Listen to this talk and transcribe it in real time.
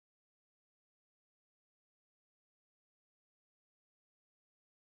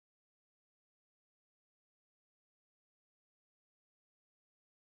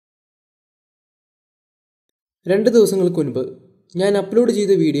2 ദിവസങ്ങൾക്ക് മുൻപ് ഞാൻ അപ്ലോഡ്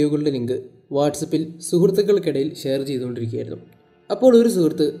ചെയ്ത വീഡിയോകളുടെ ലിങ്ക് വാട്സപ്പിൽ സുഹൃത്തുക്കൾക്കിടയിൽ ഷെയർ ചെയ്തുകൊണ്ടിരിക്കുകയായിരുന്നു. അപ്പോൾ ഒരു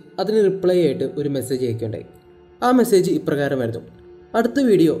സുഹൃത്ത് അതിന് റിപ്ലൈ ആയിട്ട് ഒരു മെസ്സേജ് അയക്കുകയുണ്ടായി. ആ മെസ്സേജ് ഇപ്രകാരമായിരുന്നു: അടുത്ത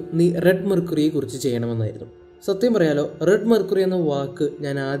വീഡിയോ നീ റെഡ് മെർക്കുറിയെ കുറിച്ച് ചെയ്യണമെന്നായിരുന്നു. സത്യം പറയാലോ, റെഡ് മെർക്കുറി എന്ന വാക്ക്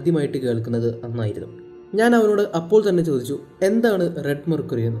ഞാൻ ആദ്യമായിട്ട് കേൾക്കുന്നത് അന്നായിരുന്നു. ഞാൻ അവനോട് അപ്പോൾ തന്നെ ചോദിച്ചു, എന്താണ് റെഡ്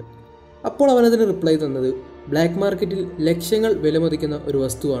മെർക്കുറി എന്ന്. അപ്പോൾ അവനതിന് റിപ്ലൈ തന്നത്, ബ്ലാക്ക് മാർക്കറ്റിൽ ലക്ഷങ്ങൾ വിലമതിക്കുന്ന ഒരു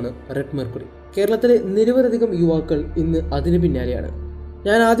വസ്തുവാണ് റെഡ് മെർക്കുറി. കേരളത്തിലെ നിരവധിയധികം യുവാക്കൾ ഇന്ന് അതിന് പിന്നാലെയാണ്.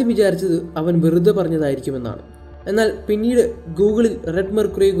 ഞാൻ ആദ്യം വിചാരിച്ചത് അവൻ വെറുതെ പറഞ്ഞതായിരിക്കുമെന്നാണ്. എന്നാൽ പിന്നീട് ഗൂഗിളിൽ റെഡ്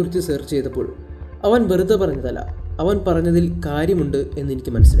മെർക്കുറിയെ കുറിച്ച് സെർച്ച് ചെയ്തപ്പോൾ അവൻ വെറുതെ പറഞ്ഞതല്ല, അവൻ പറഞ്ഞതിൽ കാര്യമുണ്ട്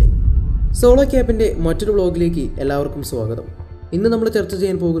എന്നെനിക്ക് മനസ്സിലായി. സോളോ ക്യാപ്പിൻ്റെ മറ്റൊരു വ്ളോഗിലേക്ക് എല്ലാവർക്കും സ്വാഗതം. ഇന്ന് നമ്മൾ ചർച്ച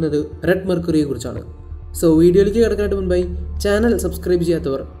ചെയ്യാൻ പോകുന്നത് റെഡ് മെർക്കുറിയെ കുറിച്ചാണ്. സോ വീഡിയോയിലേക്ക് കിടക്കാനായിട്ട് മുൻപായി ചാനൽ സബ്സ്ക്രൈബ്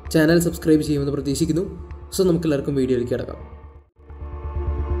ചെയ്യാത്തവർ ചാനൽ സബ്സ്ക്രൈബ് ചെയ്യുമെന്ന് പ്രതീക്ഷിക്കുന്നു. സോ നമുക്കെല്ലാവർക്കും വീഡിയോയിലേക്ക് കിടക്കാം.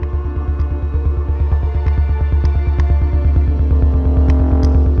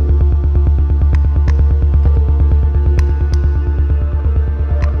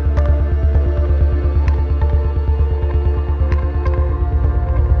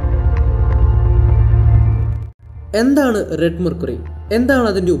 എന്താണ് റെഡ് മെർക്കുറി? എന്താണ്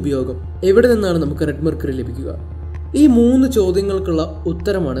അതിൻ്റെ ഉപയോഗം? എവിടെ നിന്നാണ് നമുക്ക് റെഡ് മെർക്കുറി ലഭിക്കുക? ഈ 3 ചോദ്യങ്ങൾക്കുള്ള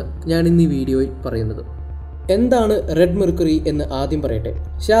ഉത്തരമാണ് ഞാൻ ഇന്ന് ഈ വീഡിയോയിൽ പറയുന്നത്. എന്താണ് റെഡ് മെർക്കുറി എന്ന് ആദ്യം പറയട്ടെ.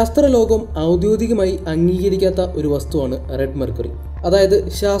 ശാസ്ത്രലോകം ഔദ്യോഗികമായി അംഗീകരിക്കാത്ത ഒരു വസ്തുവാണ് റെഡ് മെർക്കുറി. അതായത്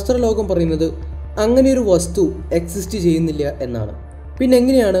ശാസ്ത്രലോകം പറയുന്നത് അങ്ങനെയൊരു വസ്തു എക്സിസ്റ്റ് ചെയ്യുന്നില്ല എന്നാണ്. പിന്നെ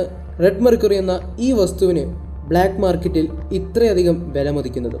എങ്ങനെയാണ് റെഡ് മെർക്കുറി എന്ന ഈ വസ്തുവിന് ബ്ലാക്ക് മാർക്കറ്റിൽ ഇത്രയധികം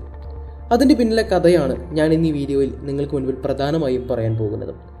വിലമതിക്കുന്നത്? അതിൻ്റെ പിന്നിലെ കഥയാണ് ഞാൻ ഇന്ന് ഈ വീഡിയോയിൽ നിങ്ങൾക്ക് മുൻപിൽ പ്രധാനമായും പറയാൻ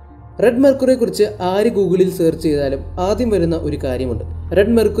പോകുന്നത്. റെഡ് മെർക്കുറിയെക്കുറിച്ച് ആര് ഗൂഗിളിൽ സെർച്ച് ചെയ്താലും ആദ്യം വരുന്ന ഒരു കാര്യമുണ്ട്.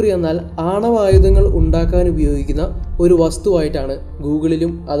 റെഡ് മെർക്കുറി എന്നാൽ ആണവായുധങ്ങൾ ഉണ്ടാക്കാൻ ഉപയോഗിക്കുന്ന ഒരു വസ്തുവായിട്ടാണ്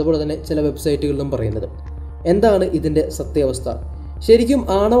ഗൂഗിളിലും അതുപോലെ തന്നെ ചില വെബ്സൈറ്റുകളിലും പറയുന്നത്. എന്താണ് ഇതിൻ്റെ സത്യാവസ്ഥ? ശരിക്കും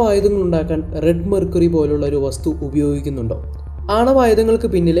ആണവായുധങ്ങൾ ഉണ്ടാക്കാൻ റെഡ് മെർക്കുറി പോലുള്ള ഒരു വസ്തു ഉപയോഗിക്കുന്നുണ്ടോ? ആണവായുധങ്ങൾക്ക്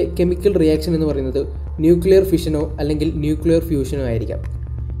പിന്നിലെ കെമിക്കൽ റിയാക്ഷൻ എന്ന് പറയുന്നത് ന്യൂക്ലിയർ ഫിഷനോ അല്ലെങ്കിൽ ന്യൂക്ലിയർ ഫ്യൂഷനോ ആയിരിക്കാം.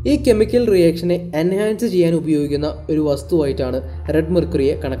 ഈ കെമിക്കൽ റിയാക്ഷനെ എൻഹാൻസ് ചെയ്യാൻ ഉപയോഗിക്കുന്ന ഒരു വസ്തുവായിട്ടാണ് റെഡ്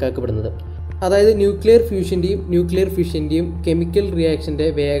മെർക്കുറിയെ കണക്കാക്കപ്പെടുന്നത്. അതായത് ന്യൂക്ലിയർ ഫ്യൂഷൻ്റെയും ന്യൂക്ലിയർ ഫിഷൻ്റെയും കെമിക്കൽ റിയാക്ഷൻ്റെ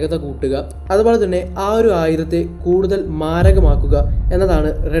വേഗത കൂട്ടുക, അതുപോലെ തന്നെ ആ ഒരു ആയുധത്തെ കൂടുതൽ മാരകമാക്കുക എന്നതാണ്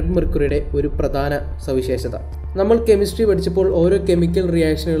റെഡ് മെർക്കുറിയുടെ ഒരു പ്രധാന സവിശേഷത. നമ്മൾ കെമിസ്ട്രി പഠിച്ചപ്പോൾ ഓരോ കെമിക്കൽ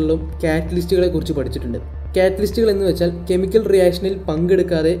റിയാക്ഷനുകളിലും കാറ്റലിസ്റ്റുകളെ കുറിച്ച് പഠിച്ചിട്ടുണ്ട്. കാറ്റലിസ്റ്റുകൾ എന്ന് വെച്ചാൽ കെമിക്കൽ റിയാക്ഷനിൽ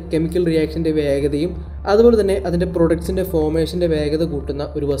പങ്കെടുക്കാതെ കെമിക്കൽ റിയാക്ഷൻ്റെ വേഗതയും അതുപോലെ തന്നെ അതിൻ്റെ പ്രൊഡക്ട്സിൻ്റെ ഫോർമേഷൻ്റെ വേഗത കൂട്ടുന്ന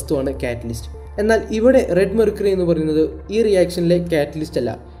ഒരു വസ്തുവാണ് കാറ്റലിസ്റ്റ്. എന്നാൽ ഇവിടെ റെഡ് മെർക്കുറി എന്ന് പറയുന്നത് ഈ റിയാക്ഷനിലെ കാറ്റലിസ്റ്റ്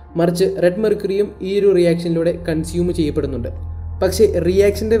അല്ല, മറിച്ച് റെഡ് മെർക്കുറിയും ഈ ഒരു റിയാക്ഷനിലൂടെ കൺസ്യൂം ചെയ്യപ്പെടുന്നുണ്ട്. പക്ഷേ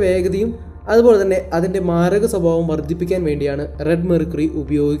റിയാക്ഷൻ്റെ വേഗതയും അതുപോലെ തന്നെ അതിൻ്റെ മാരക സ്വഭാവം വർദ്ധിപ്പിക്കാൻ വേണ്ടിയാണ് റെഡ് മെർക്കുറി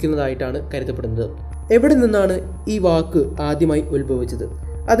ഉപയോഗിക്കുന്നതായിട്ടാണ് കരുതപ്പെടുന്നത്. എവിടെ നിന്നാണ് ഈ വാക്ക് ആദ്യമായി ഉത്ഭവിച്ചത്?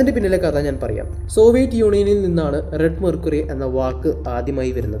 അതിൻ്റെ പിന്നിലെ കഥ ഞാൻ പറയാം. സോവിയറ്റ് യൂണിയനിൽ നിന്നാണ് റെഡ് മെർക്കുറി എന്ന വാക്ക്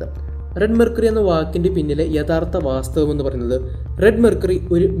ആദ്യമായി വരുന്നത്. റെഡ് മെർക്കുറി എന്ന വാക്കിൻ്റെ പിന്നിലെ യഥാർത്ഥ വാസ്തവം എന്ന് പറയുന്നത് റെഡ് മെർക്കുറി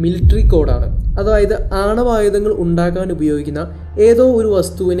ഒരു മിലിറ്ററി കോഡാണ്. അതായത് ആണവായുധങ്ങൾ ഉണ്ടാക്കാൻ ഉപയോഗിക്കുന്ന ഏതോ ഒരു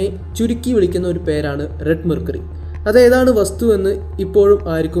വസ്തുവിനെ ചുരുക്കി വിളിക്കുന്ന ഒരു പേരാണ് റെഡ് മെർക്കുറി. അതേതാണ് വസ്തു എന്ന് ഇപ്പോഴും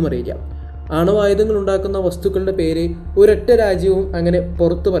ആർക്കും അറിയില്ല. ആണവായുധങ്ങൾ ഉണ്ടാക്കുന്ന വസ്തുക്കളുടെ പേര് ഒരൊറ്റ രാജ്യവും അങ്ങനെ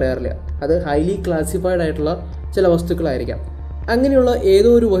പുറത്തു പറയാറില്ല. അത് ഹൈലി ക്ലാസിഫൈഡ് ആയിട്ടുള്ള ചില വസ്തുക്കളായിരിക്കാം. അങ്ങനെയുള്ള ഏതോ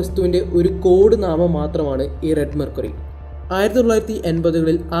ഒരു വസ്തുവിൻ്റെ ഒരു കോഡ് നാമം മാത്രമാണ് ഈ റെഡ് മെർക്കുറി.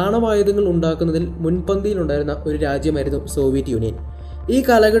 1980കളിൽ ആണവായുധങ്ങൾ ഉണ്ടാക്കുന്നതിൽ മുൻപന്തിയിലുണ്ടായിരുന്ന ഒരു രാജ്യമായിരുന്നു സോവിയറ്റ് യൂണിയൻ. ഈ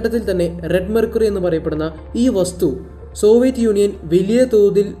കാലഘട്ടത്തിൽ തന്നെ റെഡ് മെർക്കുറി എന്ന് പറയപ്പെടുന്ന ഈ വസ്തു സോവിയറ്റ് യൂണിയൻ വലിയ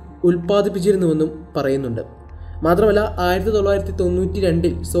തോതിൽ ഉൽപ്പാദിപ്പിച്ചിരുന്നുവെന്നും പറയുന്നുണ്ട്. മാത്രമല്ല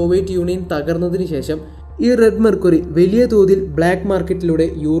 1992 സോവിയറ്റ് യൂണിയൻ തകർന്നതിന് ശേഷം ഈ റെഡ് മെർക്കുറി വലിയ തോതിൽ ബ്ലാക്ക് മാർക്കറ്റിലൂടെ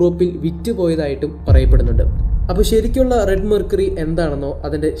യൂറോപ്പിൽ വിറ്റുപോയതായിട്ടും പറയപ്പെടുന്നുണ്ട്. അപ്പോൾ ശരിക്കുള്ള റെഡ് മെർക്കുറി എന്താണെന്നോ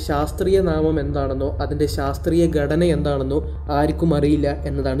അതിൻ്റെ ശാസ്ത്രീയ നാമം എന്താണെന്നോ അതിൻ്റെ ശാസ്ത്രീയ ഘടന എന്താണെന്നോ ആർക്കും അറിയില്ല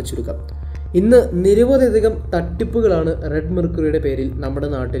എന്നതാണ് ചുരുക്കം. ഇന്ന് നിരവധിയധികം തട്ടിപ്പുകളാണ് റെഡ് മെർക്കുറിയുടെ പേരിൽ നമ്മുടെ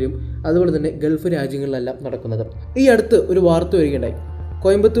നാട്ടിലും അതുപോലെ തന്നെ ഗൾഫ് രാജ്യങ്ങളിലെല്ലാം നടക്കുന്നത്. ഈ അടുത്ത് ഒരു വാർത്ത വരികയുണ്ടായി.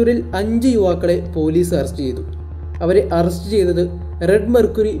 കോയമ്പത്തൂരിൽ 5 യുവാക്കളെ പോലീസ് അറസ്റ്റ് ചെയ്തു. അവരെ അറസ്റ്റ് ചെയ്തത് റെഡ്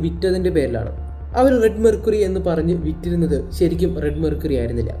മെർക്കുറി വിറ്റതിൻ്റെ പേരിലാണ്. അവർ റെഡ് മെർക്കുറി എന്ന് പറഞ്ഞ് വിറ്റിരുന്നത് ശരിക്കും റെഡ് മെർക്കുറി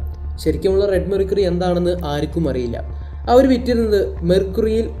ആയിരുന്നില്ല. ശരിക്കുമുള്ള റെഡ് മെർക്കുറി എന്താണെന്ന് ആർക്കും അറിയില്ല. അവർ വിറ്റിരുന്നത്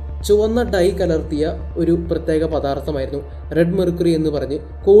മെർക്കുറിയിൽ ചുവന്ന ഡൈ കലർത്തിയ ഒരു പ്രത്യേക പദാർത്ഥമായിരുന്നു റെഡ് മെർക്കുറി എന്ന് പറഞ്ഞ്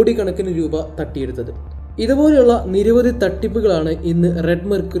കോടിക്കണക്കിന് രൂപ തട്ടിയെടുത്തത്. ഇതുപോലെയുള്ള നിരവധി തട്ടിപ്പുകളാണ് ഇന്ന് റെഡ്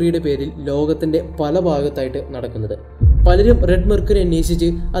മെർക്കുറിയുടെ പേരിൽ ലോകത്തിൻ്റെ പല ഭാഗത്തായിട്ട് നടക്കുന്നത്. പലരും റെഡ് മെർക്കുറി അന്വേഷിച്ച്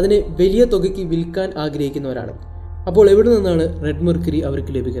അതിനെ വലിയ തുകയ്ക്ക് വിൽക്കാൻ ആഗ്രഹിക്കുന്നവരാണ്. അപ്പോൾ എവിടെ നിന്നാണ് റെഡ് മെർക്കുറി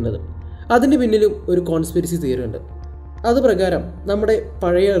അവർക്ക് ലഭിക്കുന്നത്? അതിൻ്റെ പിന്നിലും ഒരു കോൺസ്പിരസി തിയറി ഉണ്ട്. അതുപ്രകാരം നമ്മുടെ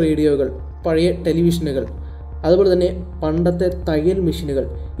പഴയ റേഡിയോകൾ, പഴയ ടെലിവിഷനുകൾ, അതുപോലെ തന്നെ പണ്ടത്തെ തയ്യൽ മെഷീനുകൾ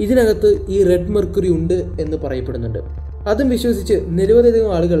ഇതിനകത്ത് ഈ റെഡ് മെർക്കുറി ഉണ്ട് എന്ന് പറയപ്പെടുന്നുണ്ട്. അതും വിശ്വസിച്ച് നിരവധിയധികം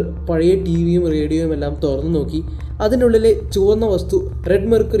ആളുകൾ പഴയ ടിവിയും റേഡിയോയും എല്ലാം തുറന്നു നോക്കി അതിനുള്ളിലെ ചുവന്ന വസ്തു റെഡ്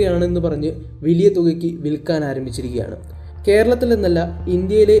മെർക്കുറി ആണെന്ന് പറഞ്ഞ് വലിയ തുകയ്ക്ക് വിൽക്കാൻ ആരംഭിച്ചിരിക്കുകയാണ്. കേരളത്തിൽ നിന്നല്ല,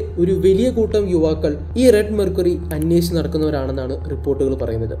 ഇന്ത്യയിലെ ഒരു വലിയ കൂട്ടം യുവാക്കൾ ഈ റെഡ് മെർക്കുറി അന്വേഷിച്ച് നടക്കുന്നവരാണെന്നാണ് റിപ്പോർട്ടുകൾ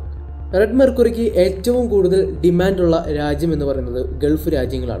പറയുന്നത്. റെഡ് മെർക്കുറിക്ക് ഏറ്റവും കൂടുതൽ ഡിമാൻഡുള്ള രാജ്യം എന്ന് പറയുന്നത് ഗൾഫ്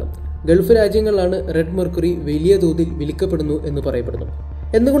രാജ്യങ്ങളാണ്. ഗൾഫ് രാജ്യങ്ങളിലാണ് റെഡ് മെർക്കുറി വലിയ തോതിൽ വിൽക്കപ്പെടുന്നു എന്ന് പറയപ്പെടുന്നു.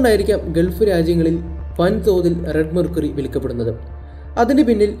 എന്തുകൊണ്ടായിരിക്കാം ഗൾഫ് രാജ്യങ്ങളിൽ വൻതോതിൽ റെഡ് മെർക്കുറി വിൽക്കപ്പെടുന്നത്? അതിന്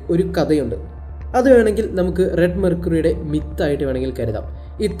പിന്നിൽ ഒരു കഥയുണ്ട്. അത് വേണമെങ്കിൽ നമുക്ക് റെഡ് മെർക്കുറിയുടെ മിത്തായിട്ട് വേണമെങ്കിൽ കരുതാം.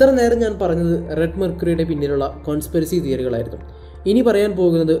 ഇത്ര നേരം ഞാൻ പറഞ്ഞത് റെഡ് മെർക്കുറിയുടെ പിന്നിലുള്ള കോൺസ്പിറസി തിയറികളായിരുന്നു. ഇനി പറയാൻ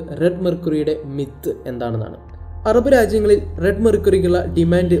പോകുന്നത് റെഡ് മെർക്കുറിയുടെ മിത്ത് എന്താണെന്നാണ്. അറബ് രാജ്യങ്ങളിൽ റെഡ് മെർക്കുറിക്കുള്ള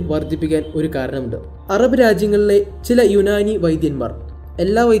ഡിമാൻഡ് വർദ്ധിപ്പിക്കാൻ ഒരു കാരണമുണ്ട്. അറബ് രാജ്യങ്ങളിലെ ചില യുനാനി വൈദ്യന്മാർ,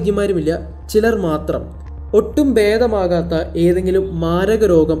 എല്ലാ വൈദ്യന്മാരുമില്ല, ചിലർ മാത്രം, ഒട്ടും ഭേദമാകാത്ത ഏതെങ്കിലും മാരക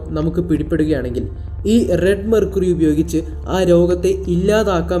രോഗം നമുക്ക് പിടിപ്പെടുകയാണെങ്കിൽ ഈ റെഡ് മെർക്കുറി ഉപയോഗിച്ച് ആ രോഗത്തെ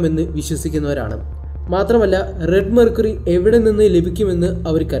ഇല്ലാതാക്കാമെന്ന് വിശ്വസിക്കുന്നവരാണ്. മാത്രമല്ല, റെഡ് മെർക്കുറി എവിടെ നിന്ന് ലഭിക്കുമെന്ന്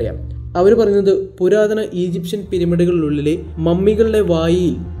അവർക്കറിയാം. അവർ പറയുന്നത് പുരാതന ഈജിപ്ഷ്യൻ പിരമിഡുകളിലുള്ളിലെ മമ്മികളുടെ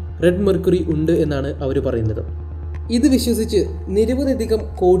വായിൽ റെഡ് മെർക്കുറി ഉണ്ട് എന്നാണ് അവർ പറയുന്നത്. ഇത് വിശ്വസിച്ച് നിരവധിയധികം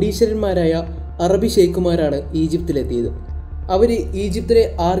കോടീശ്വരന്മാരായ അറബി ഷെയ്ഖുമാരാണ് ഈജിപ്തിലെത്തിയത്. അവർ ഈജിപ്തിലെ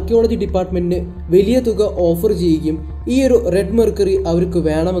ആർക്കിയോളജി ഡിപ്പാർട്ട്മെൻറ്റിന് വലിയ തുക ഓഫർ ചെയ്യുകയും ഈ ഒരു റെഡ് മെർക്കുറി അവർക്ക്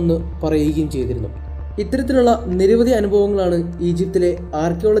വേണമെന്ന് പറയുകയും ചെയ്തിരുന്നു. ഇത്തരത്തിലുള്ള നിരവധി അനുഭവങ്ങളാണ് ഈജിപ്തിലെ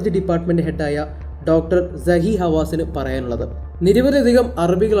ആർക്കിയോളജി ഡിപ്പാർട്ട്മെൻറ്റ് ഹെഡായ ഡോക്ടർ സഹി ഹവാസിന് പറയാനുള്ളത്. നിരവധിയധികം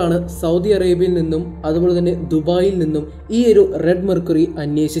അറബികളാണ് സൗദി അറേബ്യയിൽ നിന്നും അതുപോലെ തന്നെ ദുബായിൽ നിന്നും ഈ ഒരു റെഡ് മെർക്കുറി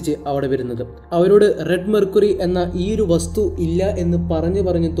അന്വേഷിച്ച് അവിടെ വരുന്നത്. അവരോട് റെഡ് മെർക്കുറി എന്ന ഈ ഒരു വസ്തു ഇല്ല എന്ന്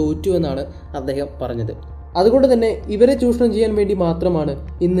പറഞ്ഞ് തോറ്റു എന്നാണ് അദ്ദേഹം പറഞ്ഞത്. അതുകൊണ്ട് തന്നെ ഇവരെ ചൂഷണം ചെയ്യാൻ വേണ്ടി മാത്രമാണ്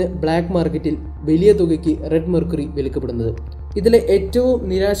ഇന്ന് ബ്ലാക്ക് മാർക്കറ്റിൽ വലിയ തുകയ്ക്ക് റെഡ് മെർക്കുറി വിൽക്കപ്പെടുന്നത്. ഇതിലെ ഏറ്റവും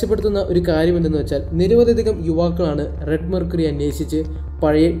നിരാശപ്പെടുത്തുന്ന ഒരു കാര്യം എന്തെന്ന് വെച്ചാൽ നിരവധിയധികം യുവാക്കളാണ് റെഡ് മെർക്കുറി അന്വേഷിച്ച്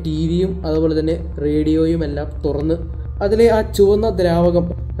പഴയ ടിവിയും അതുപോലെ തന്നെ റേഡിയോയും എല്ലാം തുറന്ന് അതിലെ ആ ചുവന്ന ദ്രാവകം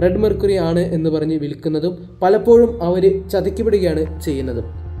റെഡ് മെർക്കുറി ആണ് എന്ന് പറഞ്ഞ് വിൽക്കുന്നതും പലപ്പോഴും അവർ ചതിക്കപ്പെടുകയാണ് ചെയ്യുന്നതും.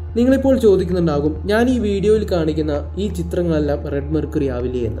 നിങ്ങളിപ്പോൾ ചോദിക്കുന്നുണ്ടാകും, ഞാൻ ഈ വീഡിയോയിൽ കാണിക്കുന്ന ഈ ചിത്രങ്ങളെല്ലാം റെഡ് മെർക്കുറി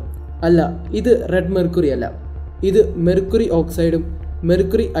ആവില്ലേ എന്ന്. അല്ല, ഇത് റെഡ് മെർക്കുറി അല്ല. ഇത് മെർക്കുറി ഓക്സൈഡും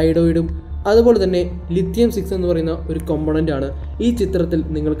മെർക്കുറി അയോഡൈഡും അതുപോലെ തന്നെ ലിഥിയം 6 എന്ന് പറയുന്ന ഒരു കോമ്പണൻ്റ് ആണ് ഈ ചിത്രത്തിൽ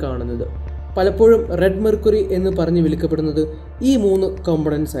നിങ്ങൾ കാണുന്നത്. പലപ്പോഴും റെഡ് മെർക്കുറി എന്ന് പറഞ്ഞ് വിൽക്കപ്പെടുന്നത് ഈ 3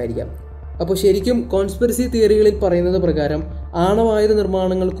 കോമ്പണൻസ് ആയിരിക്കാം. അപ്പോൾ ശരിക്കും കോൺസ്പിറസി തിയറികളിൽ പറയുന്നത് പ്രകാരം ആണവായുധ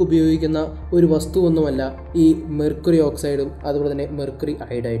നിർമ്മാണങ്ങൾക്ക് ഉപയോഗിക്കുന്ന ഒരു വസ്തുവൊന്നുമല്ല ഈ മെർക്കുറി ഓക്സൈഡും അതുപോലെ തന്നെ മെർക്കുറി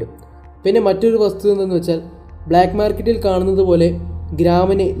അയോഡൈഡും. പിന്നെ മറ്റൊരു വസ്തു എന്തെന്ന് വെച്ചാൽ ബ്ലാക്ക് മാർക്കറ്റിൽ കാണുന്നത് പോലെ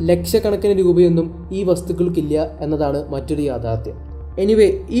ഗ്രാമിന് ലക്ഷക്കണക്കിന് രൂപയൊന്നും ഈ വസ്തുക്കൾക്കില്ല എന്നതാണ് മറ്റൊരു യാഥാർത്ഥ്യം. എനിവേ,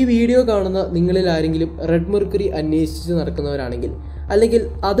 ഈ വീഡിയോ കാണുന്ന നിങ്ങളിൽ ആരെങ്കിലും റെഡ് മെർക്കുറി അന്വേഷിച്ച് നടക്കുന്നവരാണെങ്കിൽ അല്ലെങ്കിൽ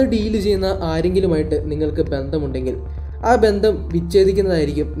അത് ഡീൽ ചെയ്യുന്ന ആരെങ്കിലുമായിട്ട് നിങ്ങൾക്ക് ബന്ധമുണ്ടെങ്കിൽ ആ ബന്ധം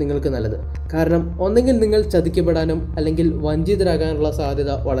വിച്ഛേദിക്കുന്നതായിരിക്കും നിങ്ങൾക്ക് നല്ലത്. കാരണം ഒന്നെങ്കിൽ നിങ്ങൾ ചതിക്കപ്പെടാനും അല്ലെങ്കിൽ വഞ്ചിതരാകാനുള്ള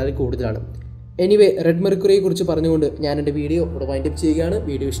സാധ്യത വളരെ കൂടുതലാണ്. എനിവേ, റെഡ് മെർക്കുറിയെ കുറിച്ച് പറഞ്ഞുകൊണ്ട് ഞാൻ എൻ്റെ വീഡിയോ ഇവിടെ വൈൻഡപ്പ് ചെയ്യുകയാണ്.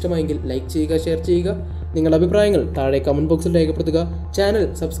 വീഡിയോ ഇഷ്ടമായെങ്കിൽ ലൈക്ക് ചെയ്യുക, ഷെയർ ചെയ്യുക, നിങ്ങളുടെ അഭിപ്രായങ്ങൾ താഴെ കമൻറ്റ് ബോക്സിൽ രേഖപ്പെടുത്തുക. ചാനൽ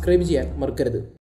സബ്സ്ക്രൈബ് ചെയ്യാൻ മറക്കരുത്.